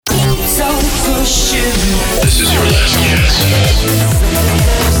This is your last chance.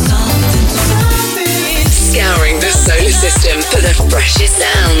 Scouring the solar system for the freshest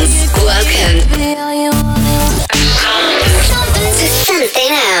sounds. Welcome to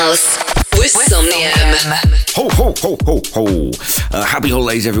Something Else with Somnium. Ho, ho, ho, ho, ho. Happy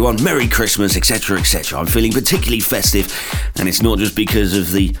holidays, everyone. Merry Christmas, etc., etc. I'm feeling particularly festive, and it's not just because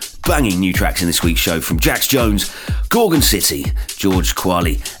of the banging new tracks in this week's show from Jax Jones, Gorgon City, George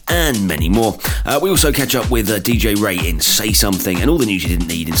Qualley, and many more. We also catch up with DJ Ray in Say Something and all the news you didn't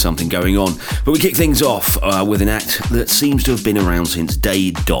need in Something Going On. But we kick things off with an act that seems to have been around since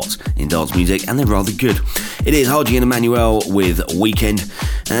day dot in dance music, and they're rather good. It is Haji and Emmanuel with Weekend,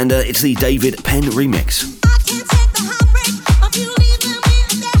 and it's the David Penn remix.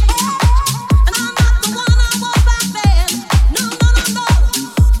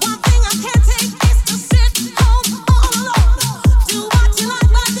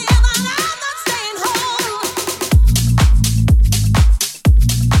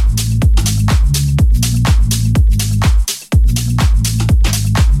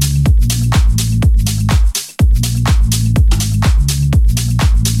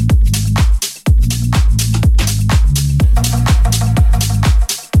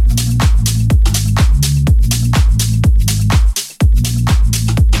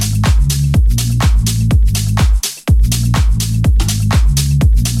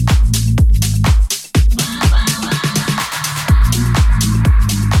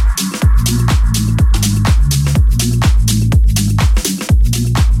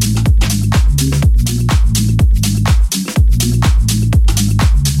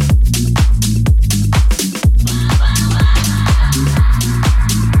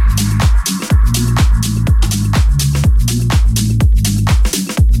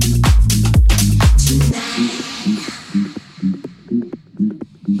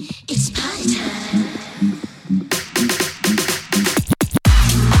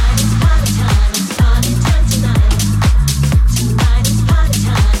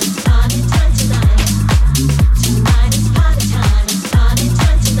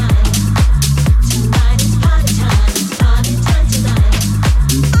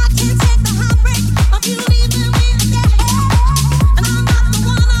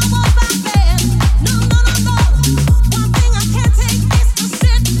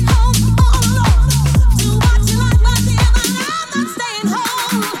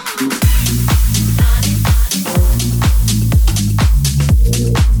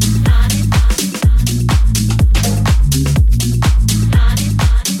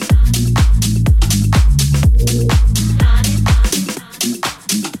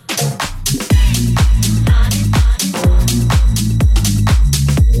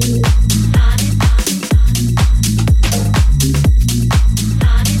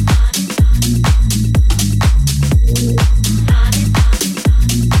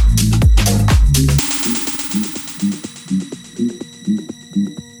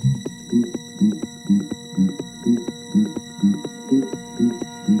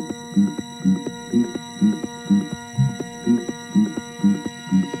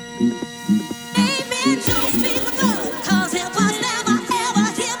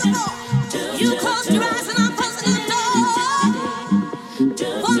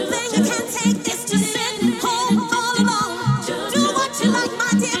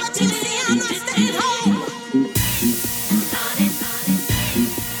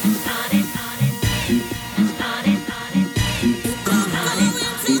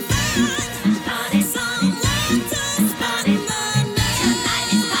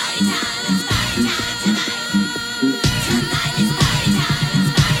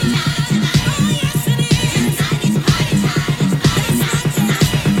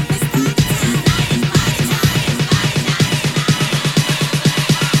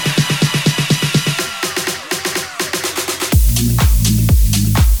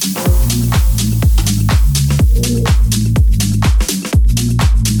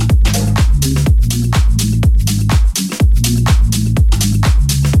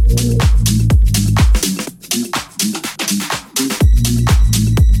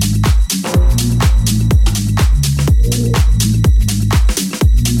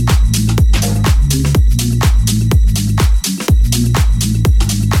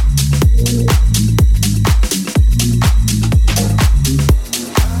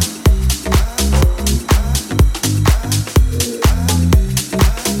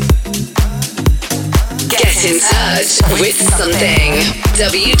 with something.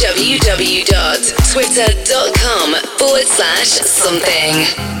 www.twitter.com/something.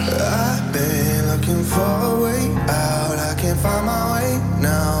 I've been looking for a way out. I can't find my way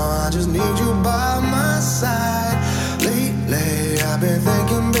now. I just need you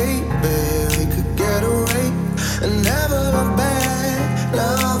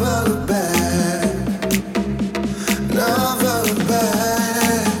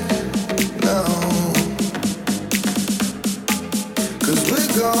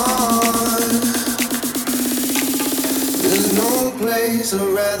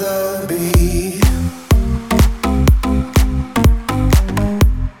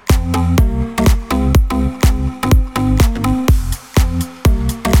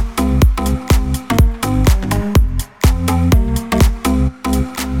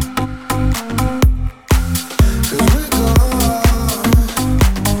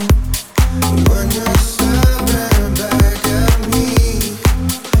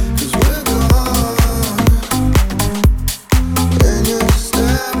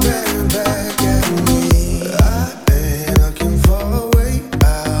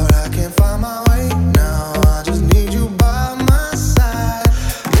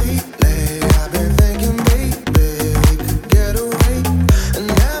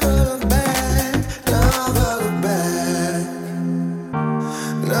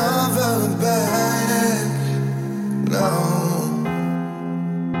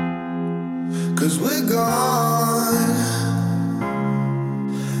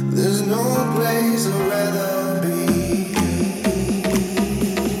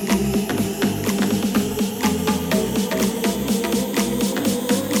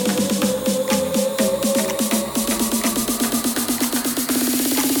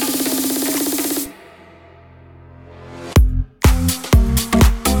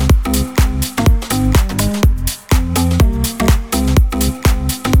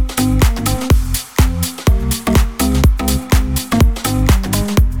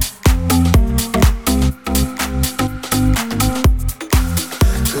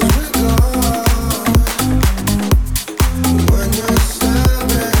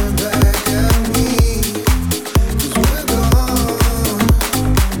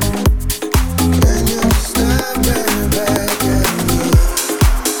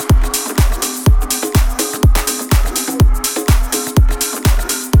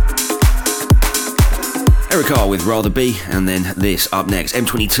America with Rather Be, and then this up next,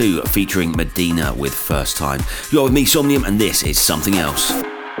 M22 featuring Medina with First Time. You're with me, Somnium, and this is Something Else.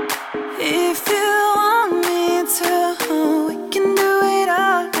 If you want me to, we can do it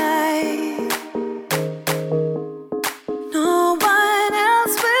all night. No one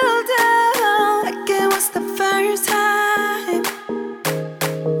else will do, like it was the first time.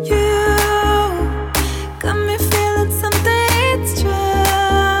 You got me feeling something, it's true.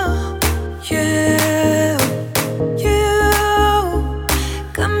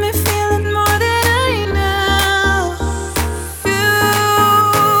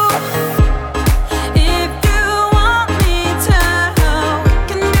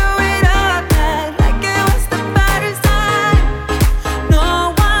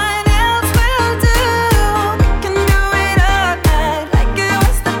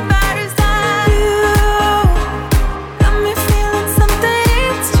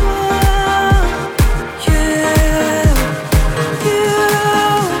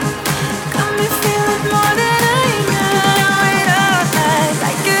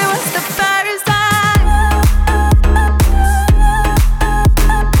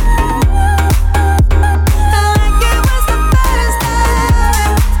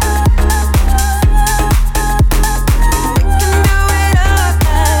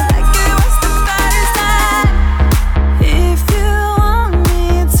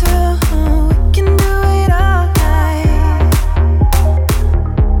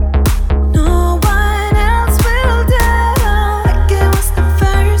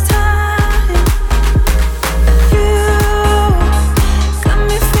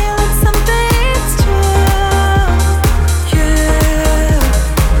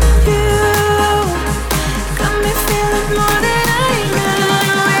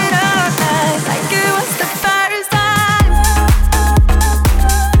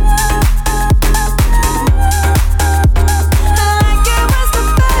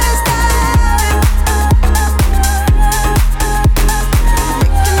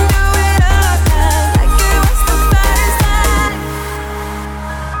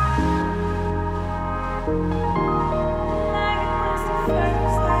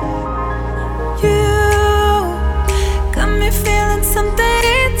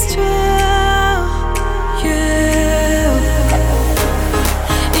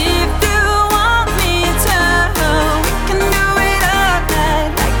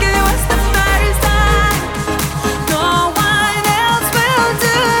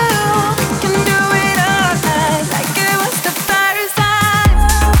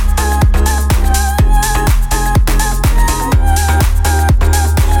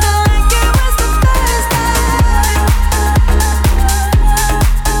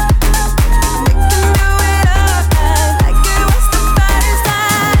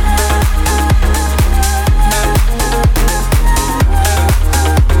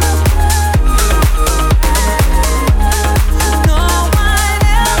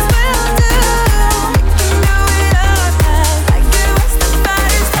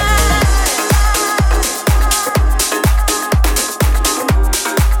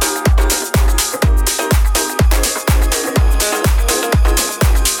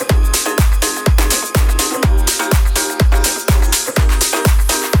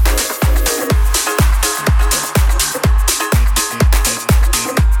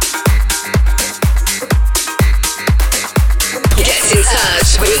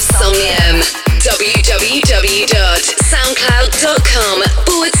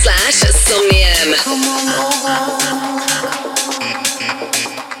 www.soundcloud.com/Somnium. Come on over.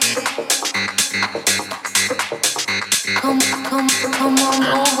 Come on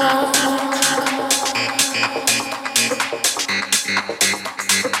over.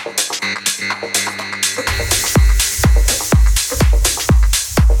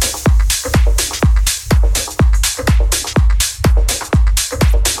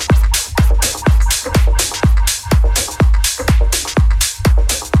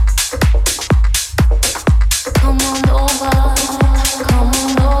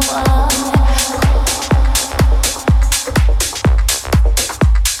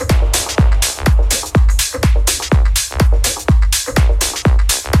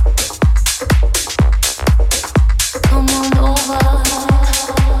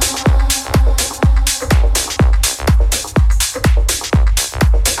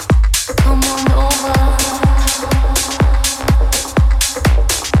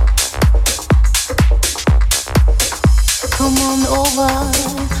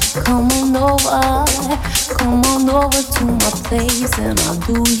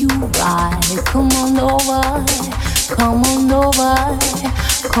 Come on over,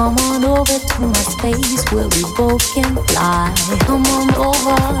 come on over to my space where we both can fly. Come on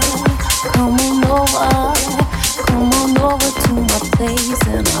over, come on over, come on over to my place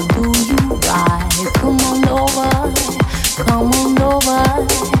and I'll do you right. Come on over, come on over,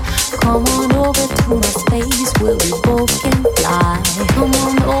 come on over to my space where we both can fly. Come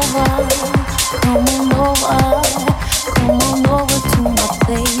on over, come on over, come on over to my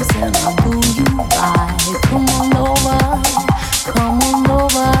place and I'll do you right. Come on over, come on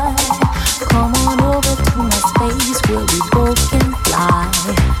over, come on over to my space where we both can fly.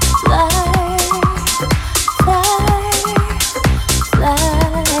 Fly, fly, fly,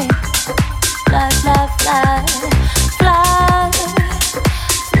 fly, fly, fly, fly,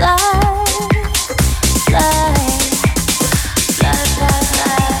 fly, fly, fly, fly,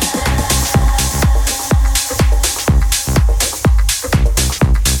 fly.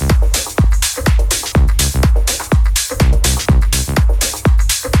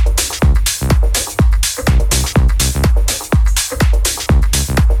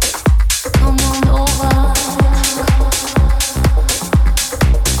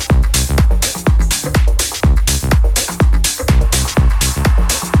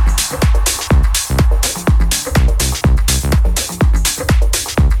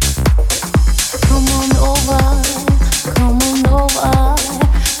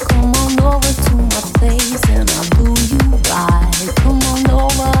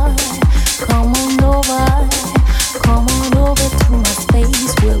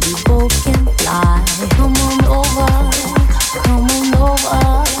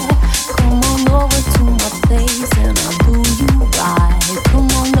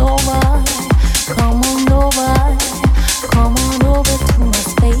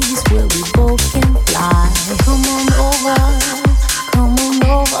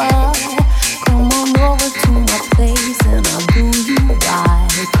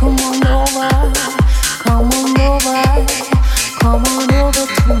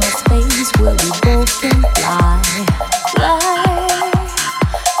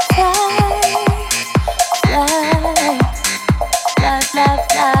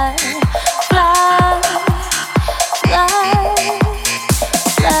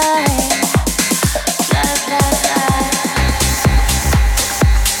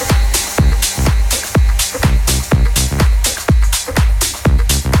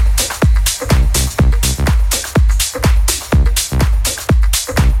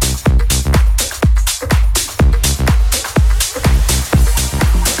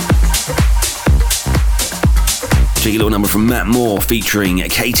 Cheeky little number from Matt Moore featuring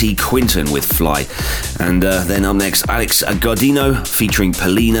Katie Quinton with Fly. And then up next, Alex Gardino featuring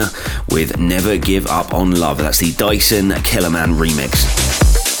Polina with Never Give Up on Love. That's the Dyson Killerman remix.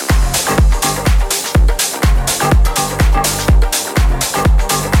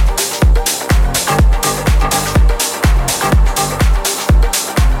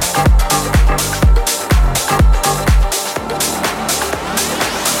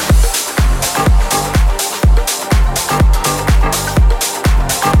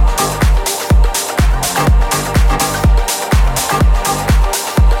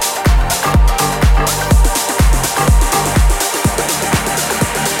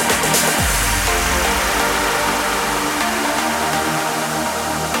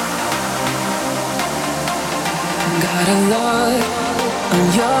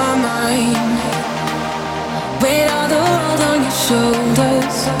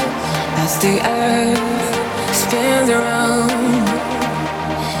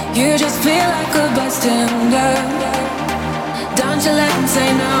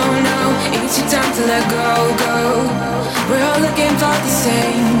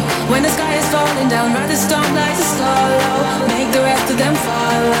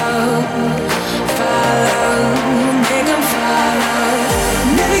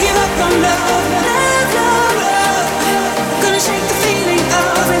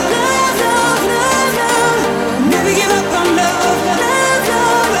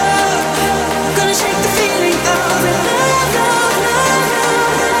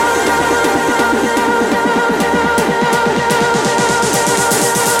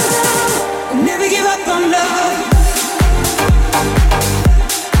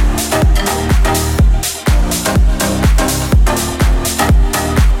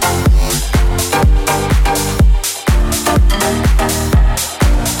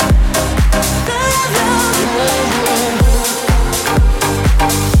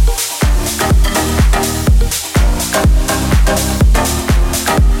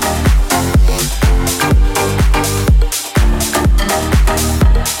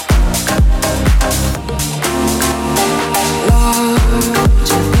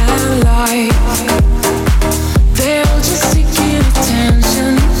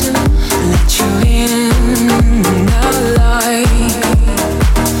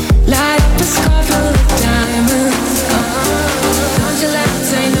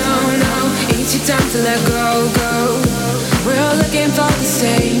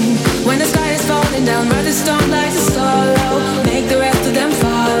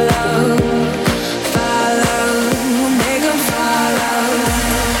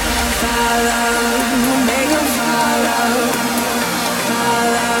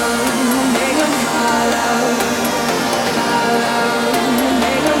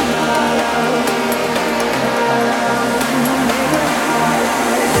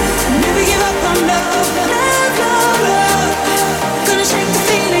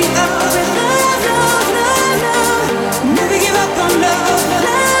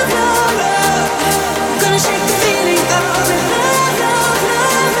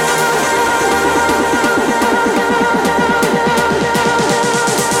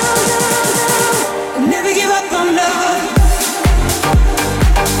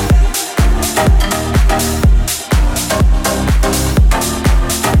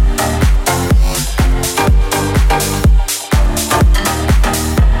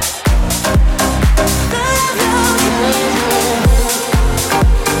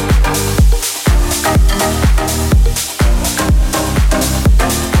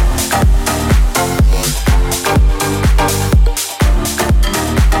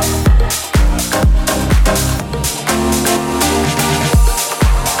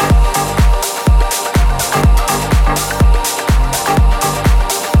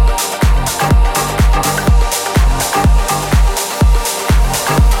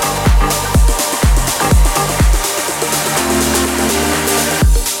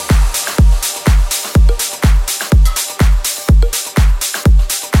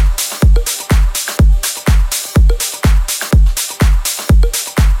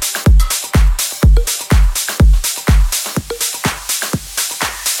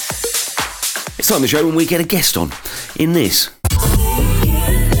 time of the show when we get a guest on in this.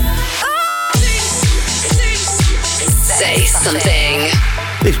 Say something.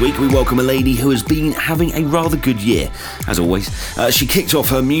 This week we welcome a lady who has been having a rather good year, as always. She kicked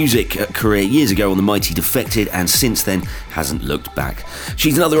off her music career years ago on The Mighty Defected and since then hasn't looked back.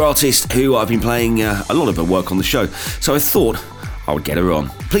 She's another artist who I've been playing a lot of her work on the show, so I thought I would get her on.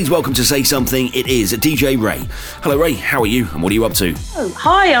 Please welcome to Say Something, it is DJ Ray. Hello Ray, how are you and what are you up to? Oh,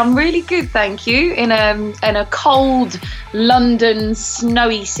 hi, I'm really good, thank you. In a cold London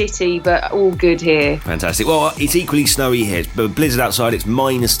snowy city, but all good here. Fantastic. Well, it's equally snowy here, but blizzard outside. It's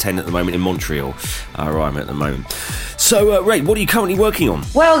 -10 at the moment in Montreal, where I'm at the moment. So Ray, what are you currently working on?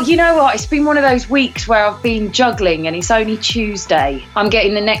 Well, you know what, it's been one of those weeks where I've been juggling and it's only Tuesday. I'm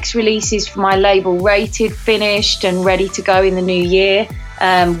getting the next releases for my label Rated finished and ready to go in the new year,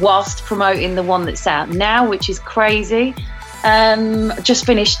 whilst promoting the one that's out now, which is crazy. Just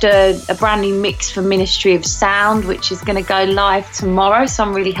finished a brand new mix for Ministry of Sound, which is going to go live tomorrow, so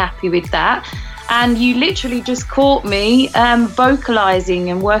I'm really happy with that. And you literally just caught me vocalising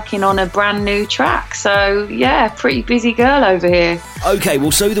and working on a brand new track. So, yeah, pretty busy girl over here. Okay,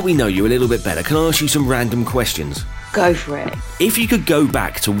 well, so that we know you a little bit better, can I ask you some random questions? Go for it. If you could go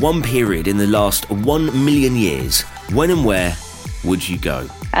back to one period in the last 1 million years, when and where would you go?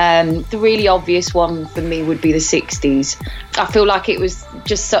 The really obvious one for me would be the 60s. I feel like it was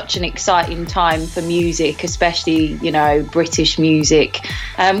just such an exciting time for music, especially, you know, British music.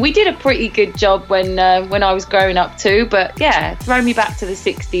 We did a pretty good job when I was growing up too, but yeah, throw me back to the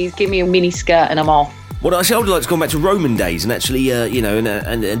 60s, give me a mini skirt and I'm off. Well, actually, I would like to go back to Roman days and actually,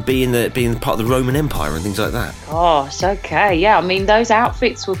 and being part of the Roman Empire and things like that. Gosh, okay, yeah. I mean, those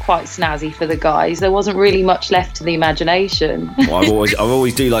outfits were quite snazzy for the guys. There wasn't really much left to the imagination. Well, I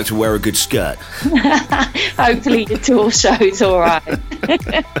always do like to wear a good skirt. Hopefully, your tour show's all right.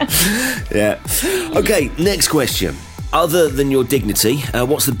 Yeah. Okay, next question. Other than your dignity,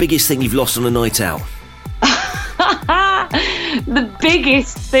 what's the biggest thing you've lost on a night out? The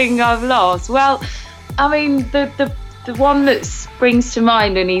biggest thing I've lost? Well, I mean, the one that springs to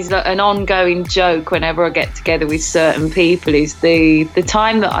mind and is an ongoing joke whenever I get together with certain people is the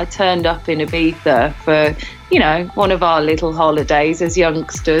time that I turned up in Ibiza for, you know, one of our little holidays as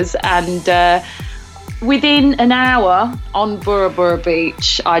youngsters, and within an hour on Bora Bora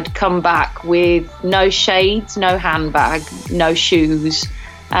Beach, I'd come back with no shades, no handbag, no shoes.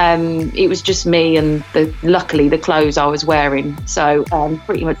 It was just me and luckily the clothes I was wearing. So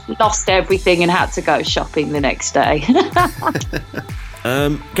pretty much lost everything and had to go shopping the next day.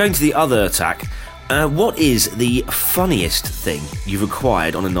 Going to the other attack, what is the funniest thing you've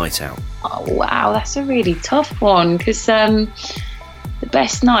acquired on a night out? Oh, wow, that's a really tough one because the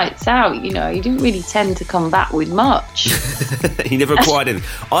best nights out, you know, you didn't really tend to come back with much. You never acquired anything.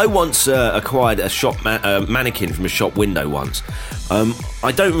 I once acquired a shop mannequin from a shop window once.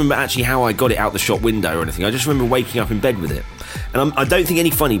 I don't remember actually how I got it out the shop window or anything. I just remember waking up in bed with it. And I don't think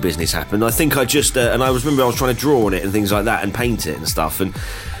any funny business happened. I think I just... and I remember I was trying to draw on it and things like that and paint it and stuff. But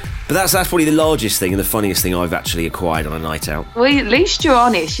that's probably the largest thing and the funniest thing I've actually acquired on a night out. Well, at least you're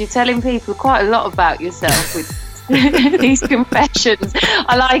honest. You're telling people quite a lot about yourself with these confessions.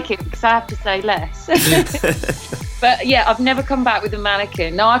 I like it because I have to say less. But yeah, I've never come back with a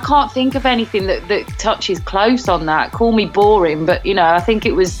mannequin. No, I can't think of anything that touches close on that. Call me boring, but you know, I think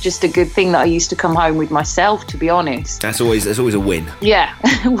it was just a good thing that I used to come home with myself, to be honest. That's always a win. Yeah,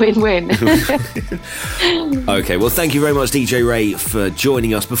 win-win. Okay, well, thank you very much, DJ Ray, for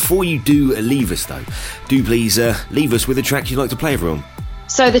joining us. Before you do leave us, though, do please leave us with a track you'd like to play, everyone.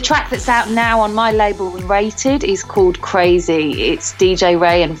 So the track that's out now on my label Rated is called Crazy. It's DJ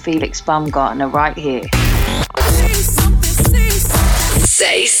Ray and Felix Baumgartner right here.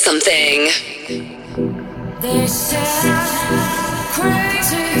 Say something. They sound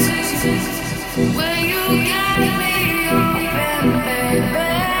crazy when you got me open, baby.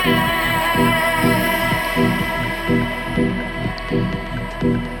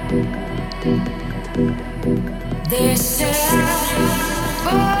 They sound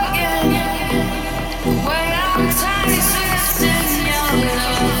bugging when I'm tasting your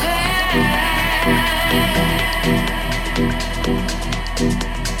loving.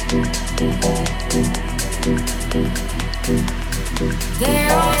 They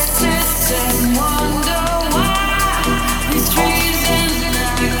all sit and wonder why these reasons I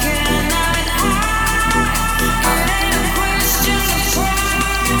cannot hide. It ain't a question of pride.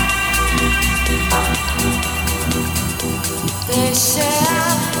 They say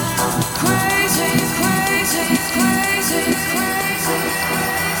I'm crazy, crazy, crazy, crazy.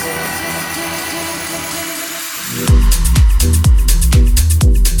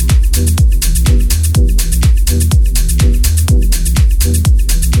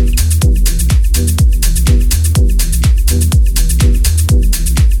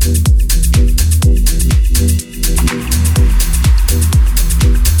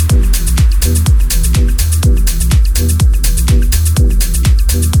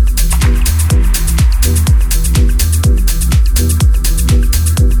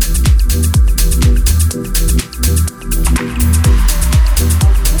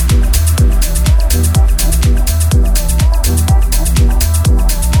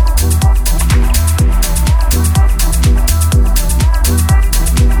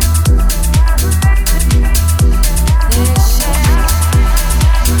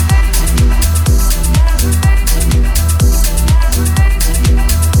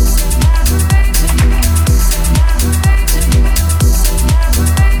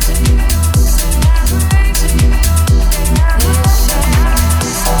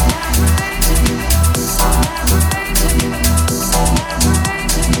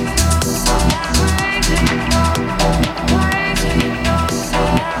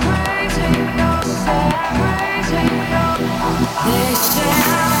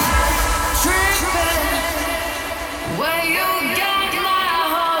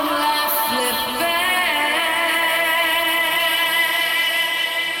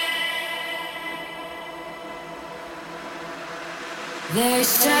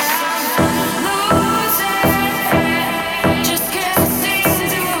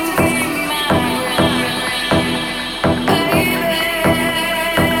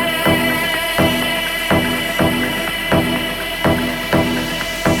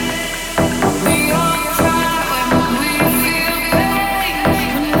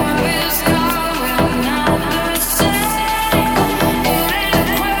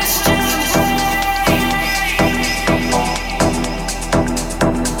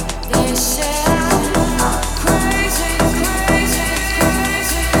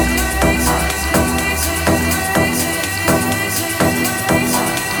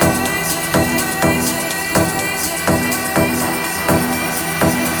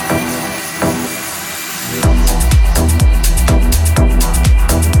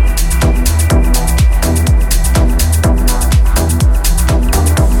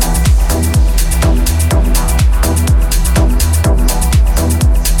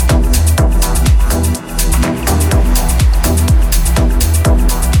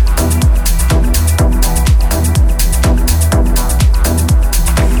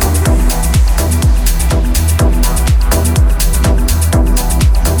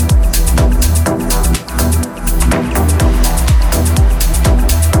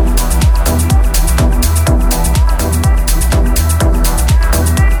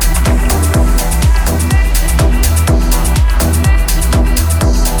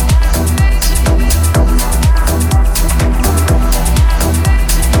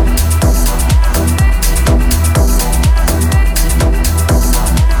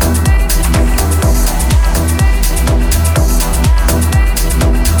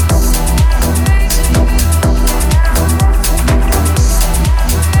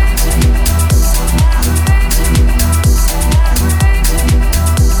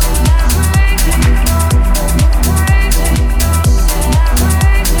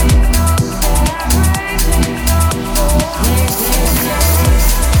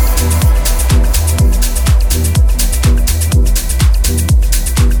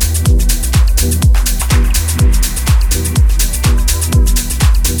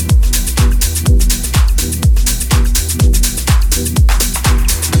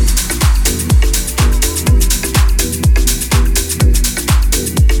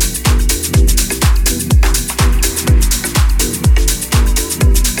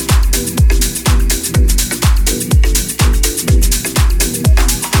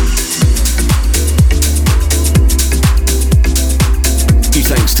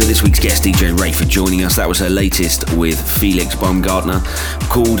 DJ Ray for joining us. That was her latest with Felix Baumgartner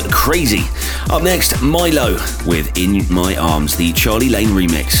called Crazy. Up next, Milo with In My Arms, the Charlie Lane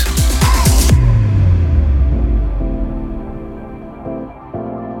remix.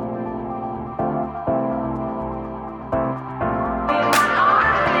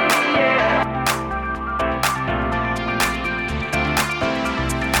 Yeah.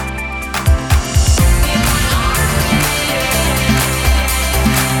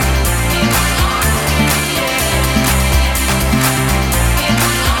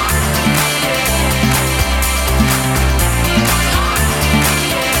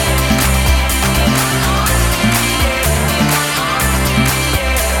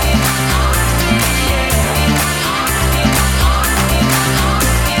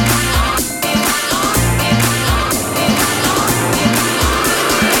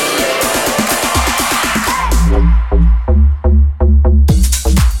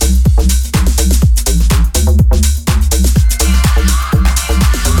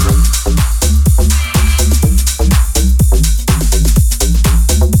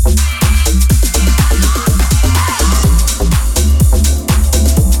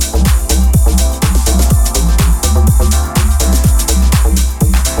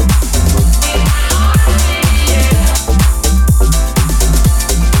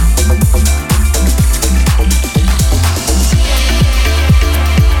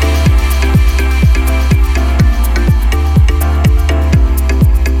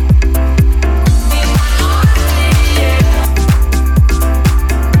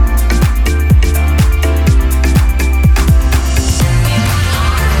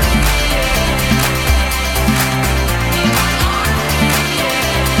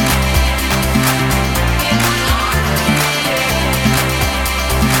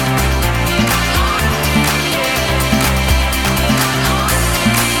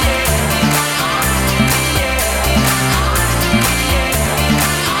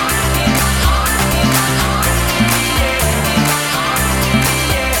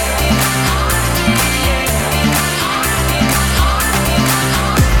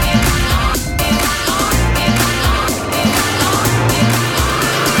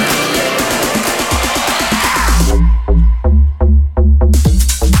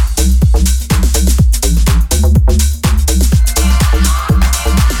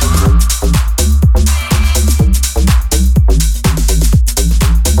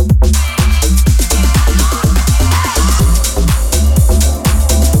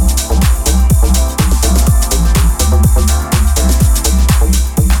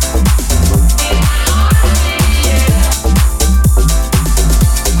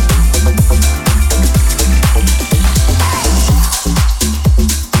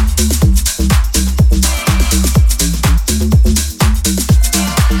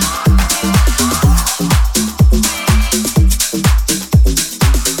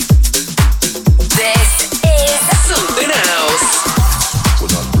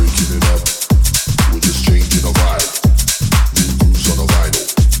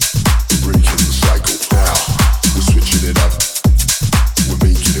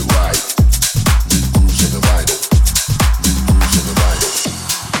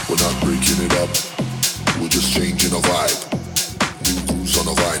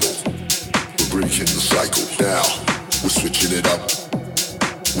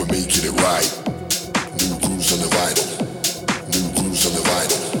 we're making it right. New grooves on the vinyl. New grooves on the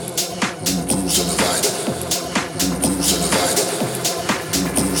vinyl. New grooves on the vinyl. New grooves on the vinyl. New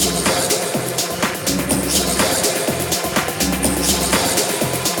grooves on the vinyl. New grooves on the vinyl. New grooves on the vinyl.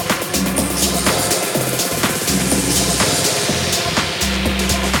 New grooves on the vinyl.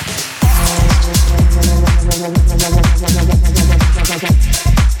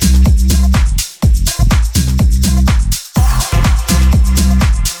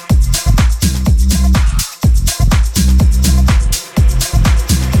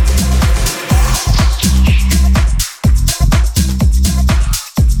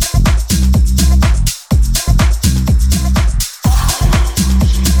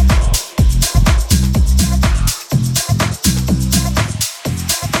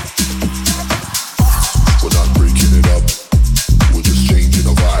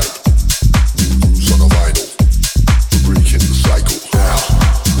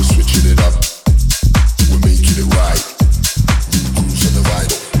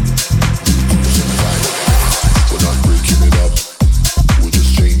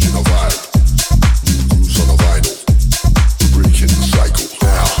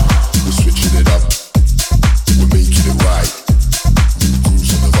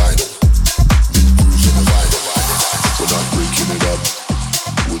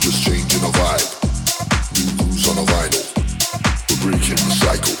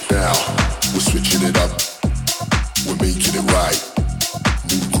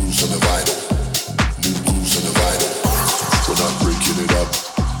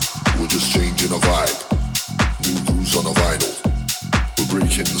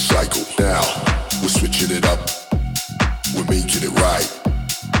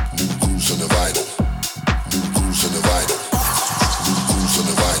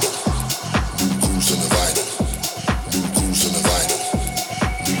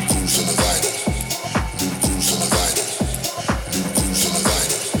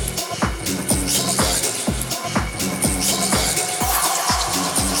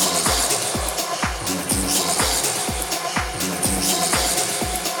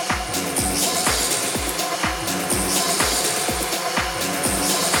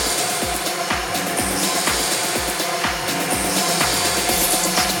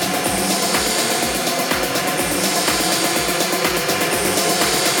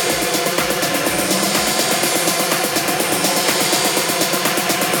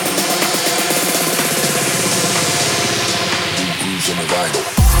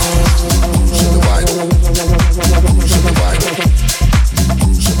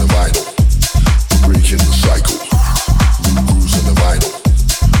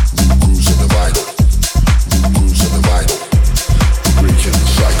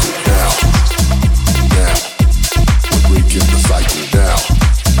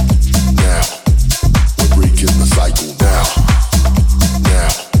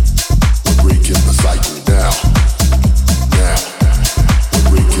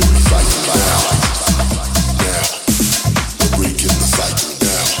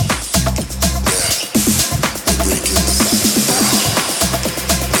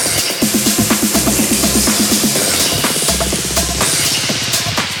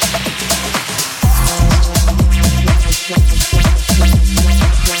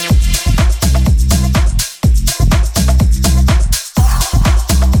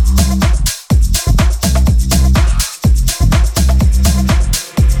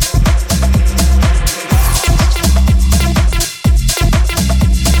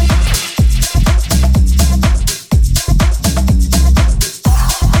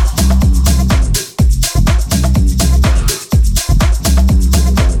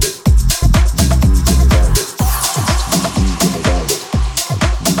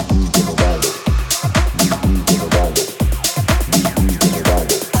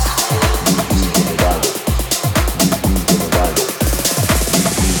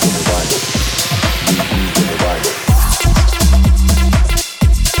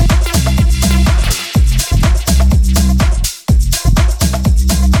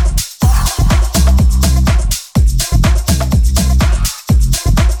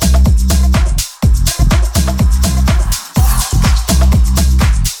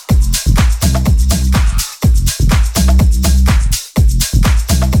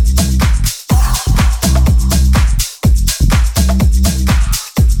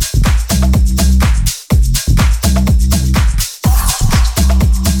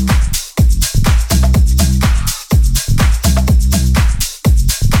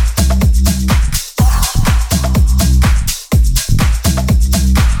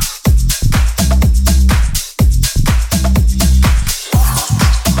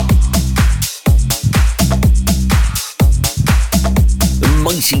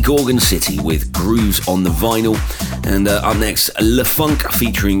 Gorgon City with Grooves on the Vinyl. And up next, Le Funk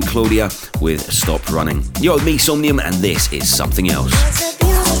featuring Claudia with Stop Running. You're with me, Somnium, and this is Something Else.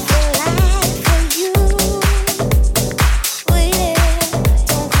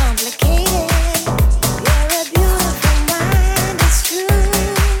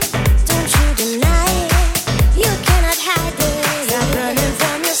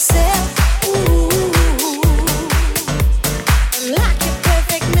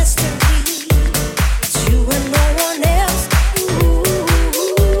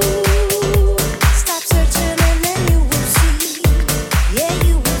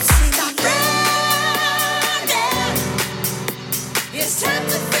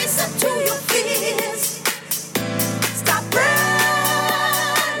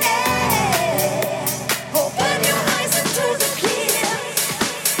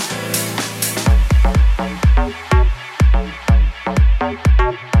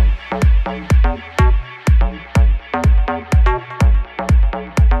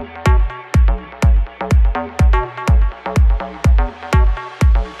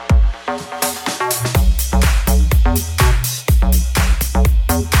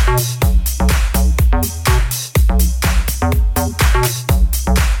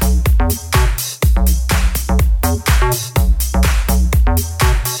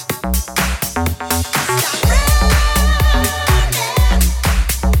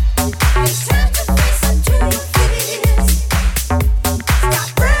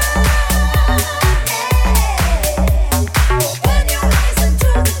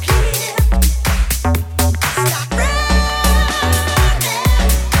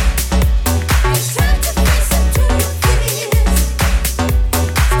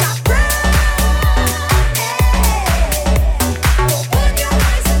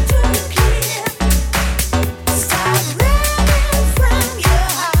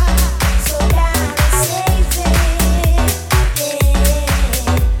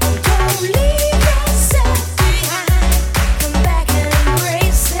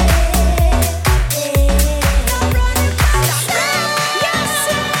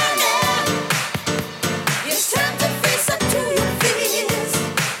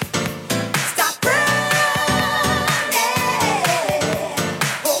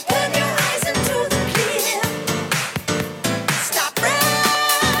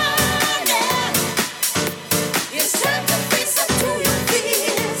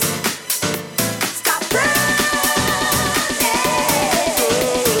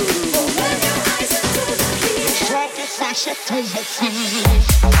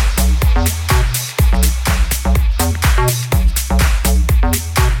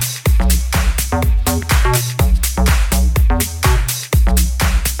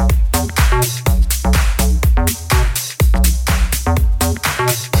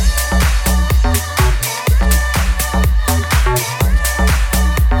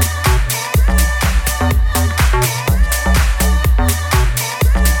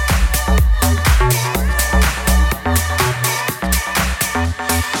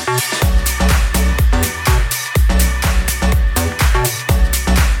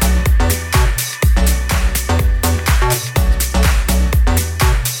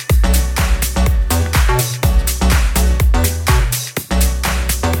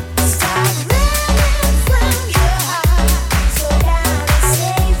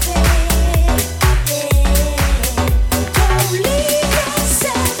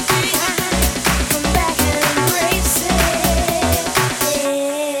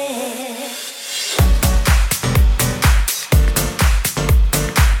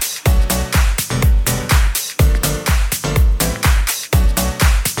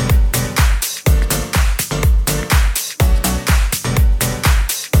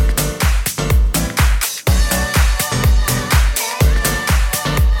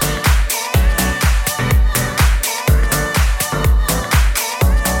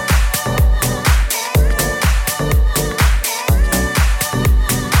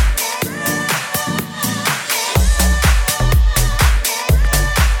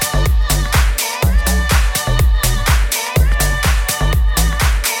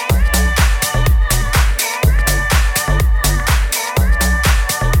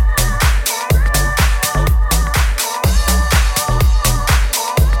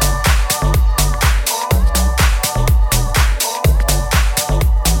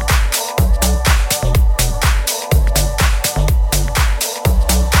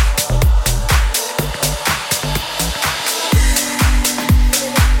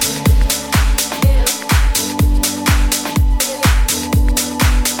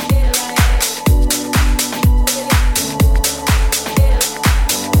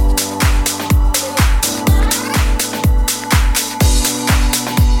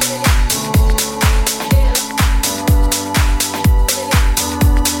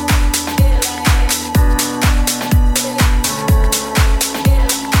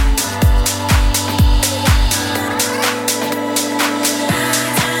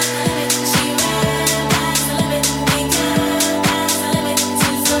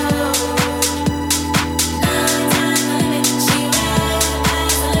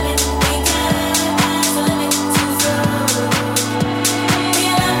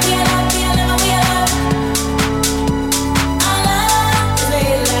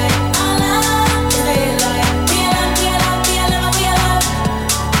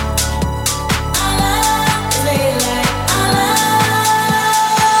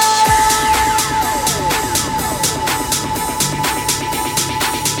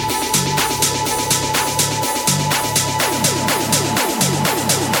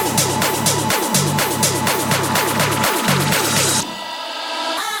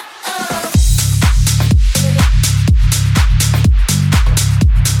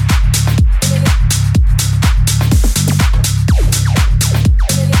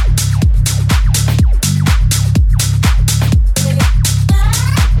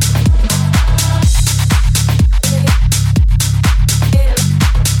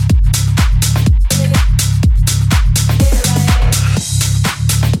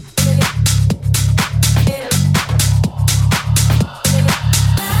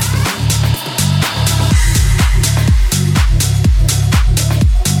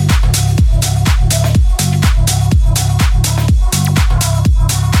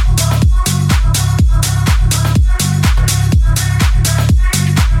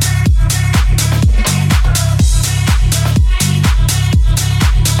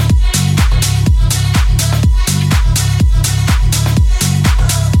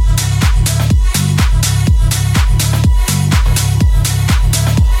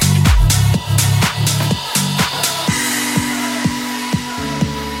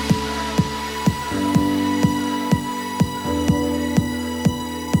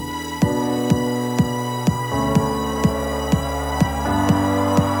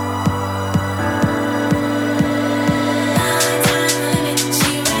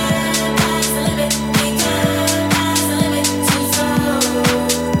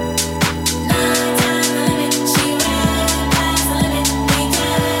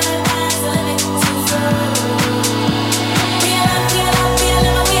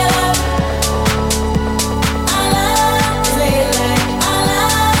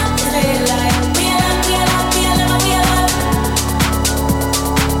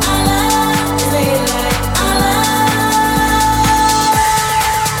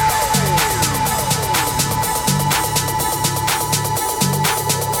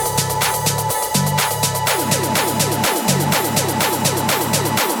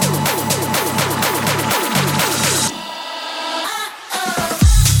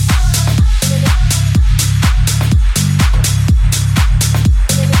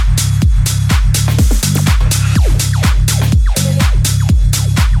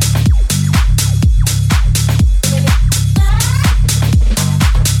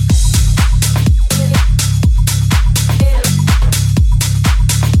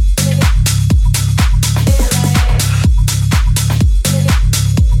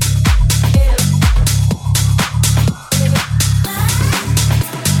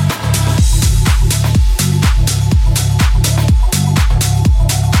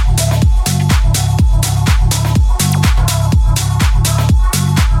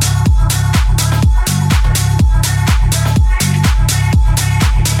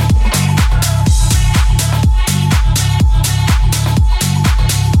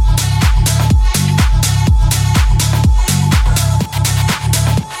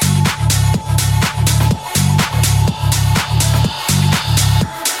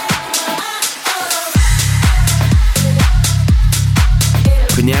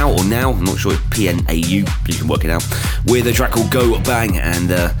 Now, I'm not sure it's PNAU, you can work it out, with a track called Go Bang, and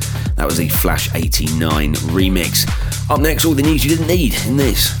that was the Flash 89 remix. Up next, all the news you didn't need in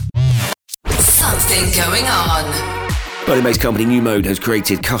this. Something going on. Berlin-based company New Mode has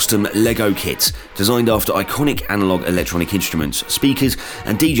created custom Lego kits designed after iconic analog electronic instruments, speakers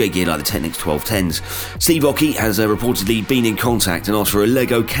and DJ gear like the Technics 1210s. Steve Aoki has reportedly been in contact and asked for a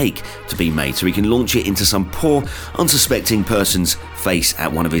Lego cake to be made so he can launch it into some poor, unsuspecting person's face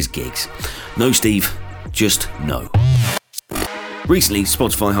at one of his gigs. No, Steve, just no. Recently,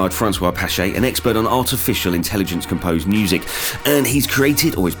 Spotify hired Francois Pache, an expert on artificial intelligence-composed music, and his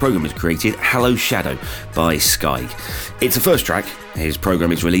program has created Hello Shadow by Skyg. It's the first track his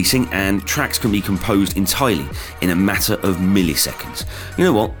program is releasing, and tracks can be composed entirely in a matter of milliseconds. You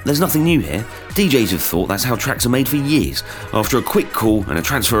know what? There's nothing new here. DJs have thought that's how tracks are made for years. After a quick call and a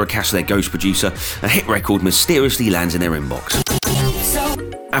transfer of cash to their ghost producer, a hit record mysteriously lands in their inbox.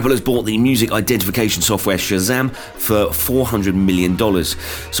 Apple has bought the music identification software Shazam for $400 million.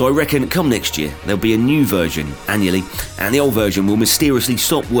 So I reckon come next year, there'll be a new version annually, and the old version will mysteriously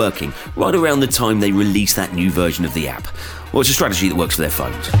stop working right around the time they release that new version of the app. Well, it's a strategy that works for their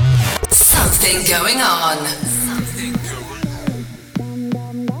phones. Something going on.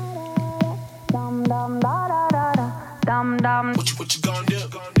 What you gonna do?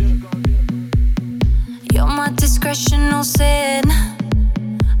 You're my discretional sin.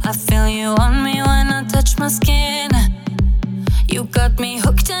 I feel you on me when I touch my skin. You got me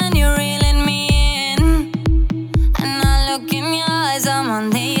hooked and you're reeling me in. And I look in your eyes, I'm on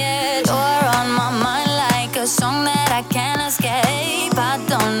the edge. You're on my mind like a song that I can't escape. I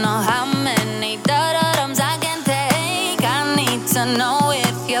don't know how many da-da-dums I can take. I need to know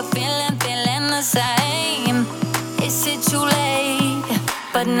if you're feeling the same. Is it too late?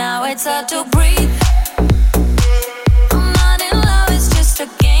 But now it's hard to breathe. I'm not in love, it's just a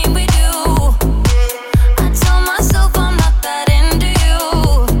game we do. I tell myself I'm not that into you,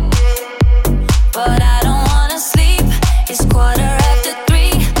 but I don't wanna sleep. It's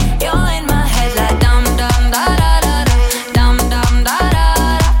 3:15. You're in my head like dum dum da da da da, dum dum da da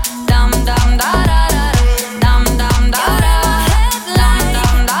da, dum dum da da da, dum dum da da, dum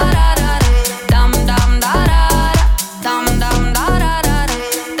dum da da da, dum dum da da, dum dum da da da,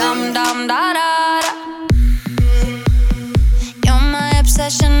 dum dum da da. You're my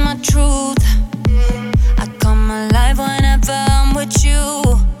obsession, my truth. I come alive whenever I'm with you.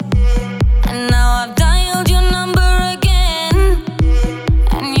 And now I've dialed your number again,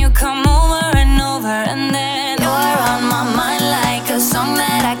 and you come over and over, and then you're on my mind like a song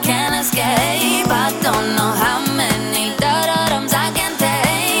that I can't escape. I don't know how many da-da-dums I can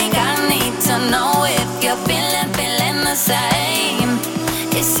take. I need to know if you're feeling the same.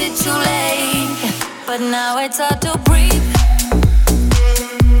 Is it too late? But now it's hard to breathe.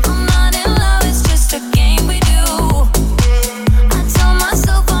 I'm not in love, it's just a game we do. I tell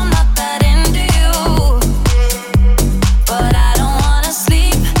myself I'm not that into you, but I don't wanna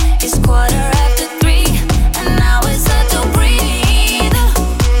sleep. It's 3:15, and now it's hard to breathe.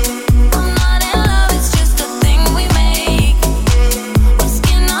 I'm not in love, it's just a thing we make. We're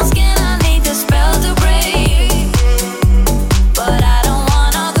skin on skin, I need the spell to break, but I don't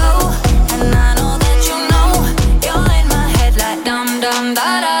wanna go, and I know that you know. You're in my head like dum dum da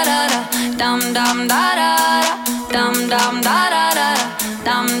da da da, dum dum da da da, dum dum da da da,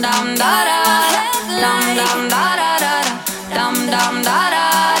 dum dum da da, dum dum da da da, dum dum da da,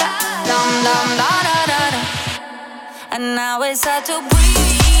 dum dum da da da. And now it's hard to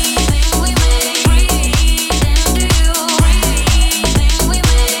breathe. We make breathe into you. We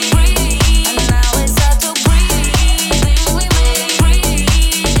make breathe. And now it's hard to breathe. We make breathe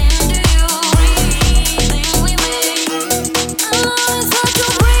into you. We make. And now it's hard to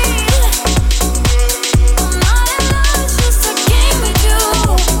breathe. I'm not in love, it's just a game we do.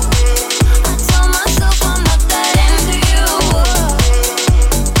 I tell myself I'm not that into you,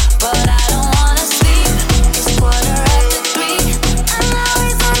 but I don't wanna sleep. It's 3:15, and now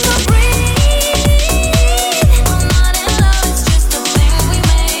it's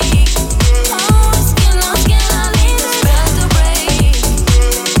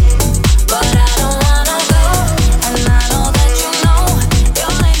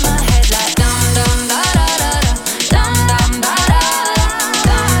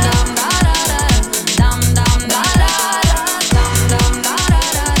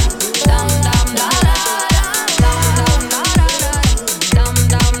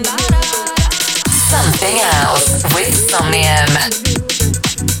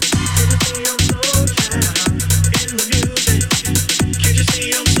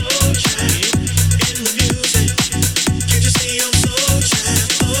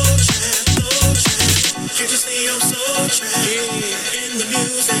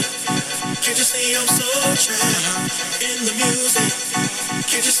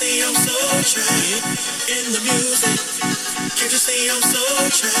Can't you see I'm so trapped in the music? Can't you see I'm so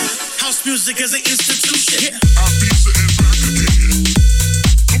trapped? House music is an institution. I'll be sitting back again.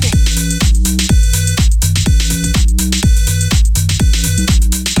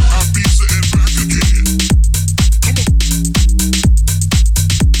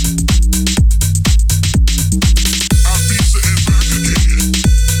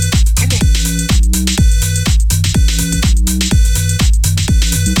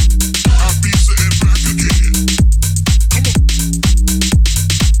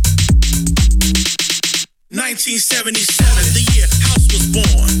 The year house was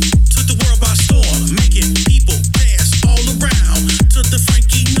born, took the world by storm, making people dance all around to the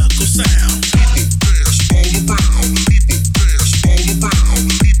Frankie Knuckles sound. People dance all around, people dance all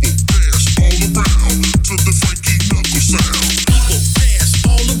around, people dance all around to the Frankie Knuckles sound. People dance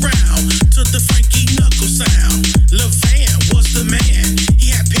all around to the Frankie Knuckles sound. LeVan was the man,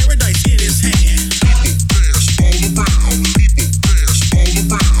 he had paradise in his hand. People dance all around, people dance all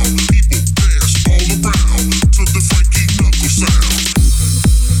around, people dance all around to the Frankie Knuckles sound.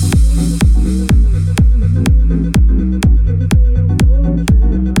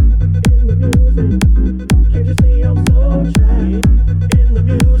 Can't you see I'm so trapped in the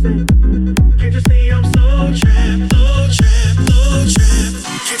music? Can't you see I'm so trapped, so trapped, so trapped?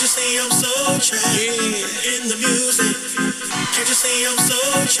 Can't you see I'm so trapped in the music? Can't you see I'm so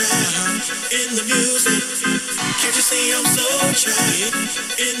trapped in the music? Can't you see I'm so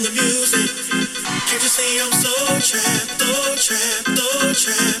trapped in the music? Can't you see I'm so trapped, so trapped, so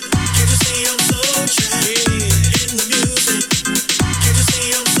trapped? Can't you see I'm so trapped in the music? Can't you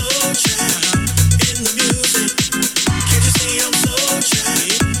see I'm so trapped in the music? Can't you see I'm so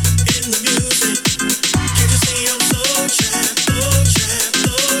trapped in the music? Can't you see I'm so trapped, so trapped,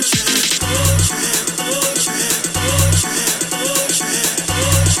 so trapped, so trapped, so trapped, so trapped, so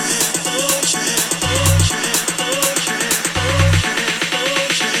trapped, so trapped,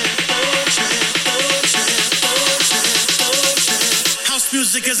 so trapped. House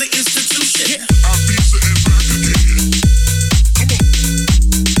music is an institution. I'll be sitting back again. Come on.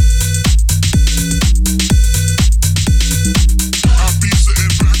 I'll be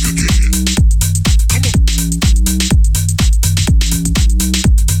sitting back again. Come on.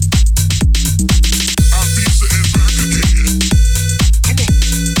 I'll be sitting back again. Come on.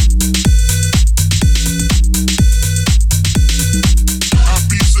 I'll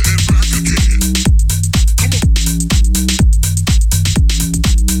be sitting back again. Come on.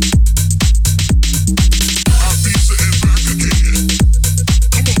 I'll be sitting back again.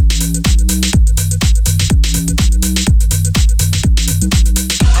 Come on.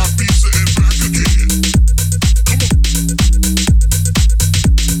 I'll be sitting back again. Come on.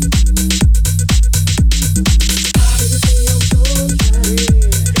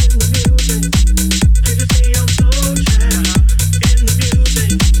 Can't you see I'm so trapped in the music?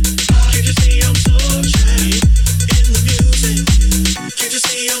 Can't you see I'm so trapped in the music? Can't you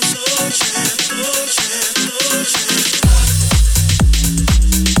see I'm so trapped, so trapped, so trapped?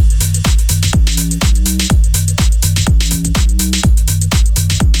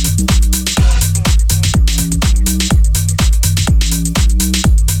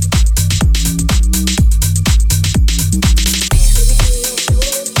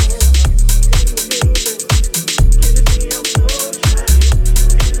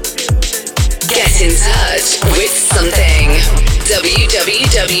 Get in touch with something.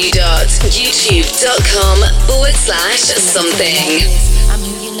 www.youtube.com/something. I'm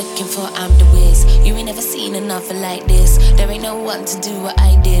who you're looking for, I'm the whiz. You ain't never seen another like this. There ain't no one to do what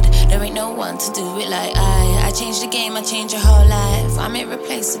I did. There ain't no one to do it like I changed the game, I changed your whole life. I'm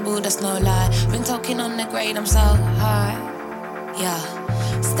irreplaceable, that's no lie. Been talking on the grade, I'm so high. Yeah,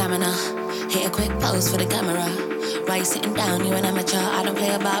 stamina. Hit a quick pose for the camera. Why you sitting down, you an amateur. I don't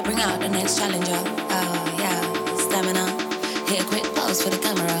play about, bring out the next challenger. Oh yeah, stamina. Hit a quick pose for the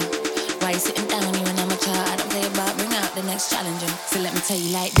camera. Why you sitting down, you an amateur. I don't play about, bring out the next challenger. So let me tell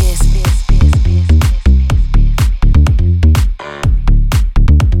you like this.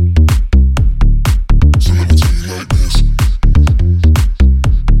 So let me tell you like this.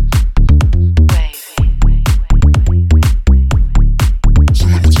 So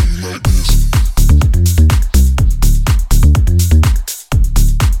let me tell you like this.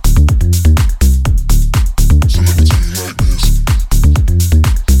 So let me tell you like this.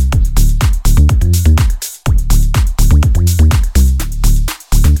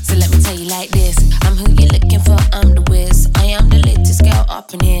 So let me tell you like this. I'm who you're looking for, I'm the whiz. I am the latest girl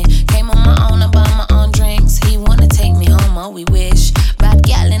up in here. Came on my own, I buy my own drinks. He wanna take me home, oh we wish.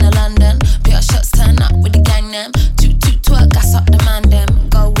 Gal in London, pure shots turn up with the gang them. Toot toot twerk, gas up the man them.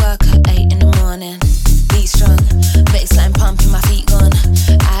 Go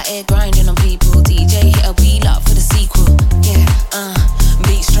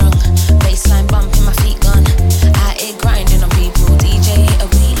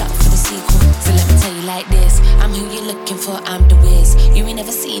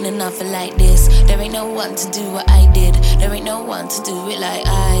nothing like this. There ain't no one to do what I did. There ain't no one to do it like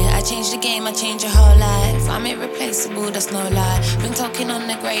I changed the game, I changed your whole life. I'm irreplaceable, that's no lie. Been talking on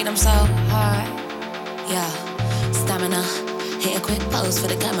the grade, I'm so high. Yeah, stamina. Hit a quick pose for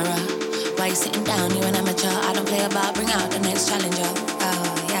the camera. Why you sitting down, you an amateur. I don't play about, bring out the next challenger.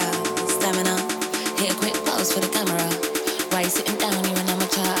 Oh yeah, stamina. Hit a quick pose for the camera. Why you sitting down, you an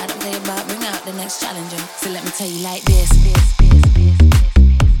amateur. I don't play about, bring out the next challenger. So let me tell you like this.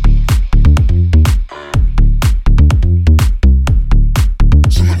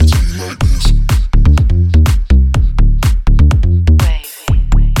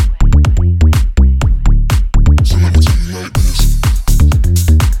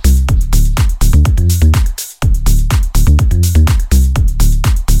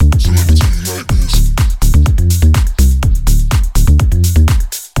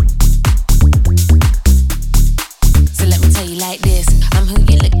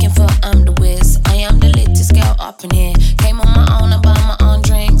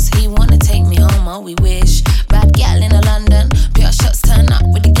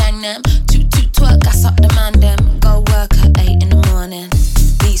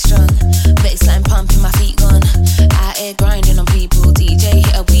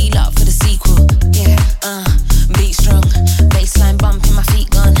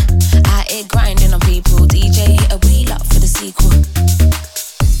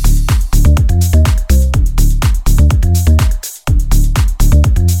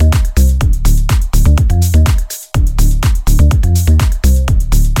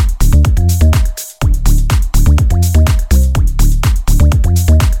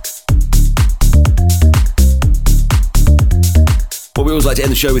 To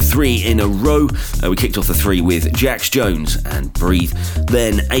end the show with 3 in a row. We kicked off the 3 with Jax Jones and Breathe.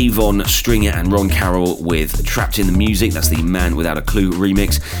 Then Avon, Stringer and Ron Carroll with Trapped in the Music. That's the Man Without a Clue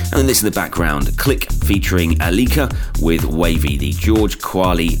remix. And then this in the background, Click featuring Alika with Wavy, the George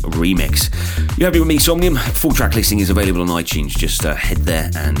Quali remix. You happy with me, Somnium? Full track listing is available on iTunes. Just head there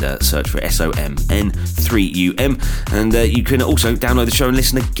and search for SOMN3UM. And you can also download the show and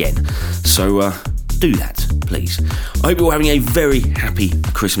listen again. So do that, please. I hope you're all having a very happy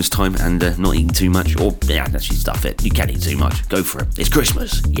Christmas time and not eating too much, or actually stuff it. You can eat too much. Go for it. It's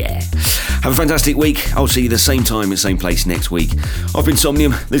Christmas. Yeah. Have a fantastic week. I'll see you the same time and same place next week. I've been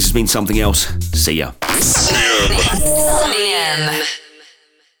Somnium. This has been Something Else. See ya.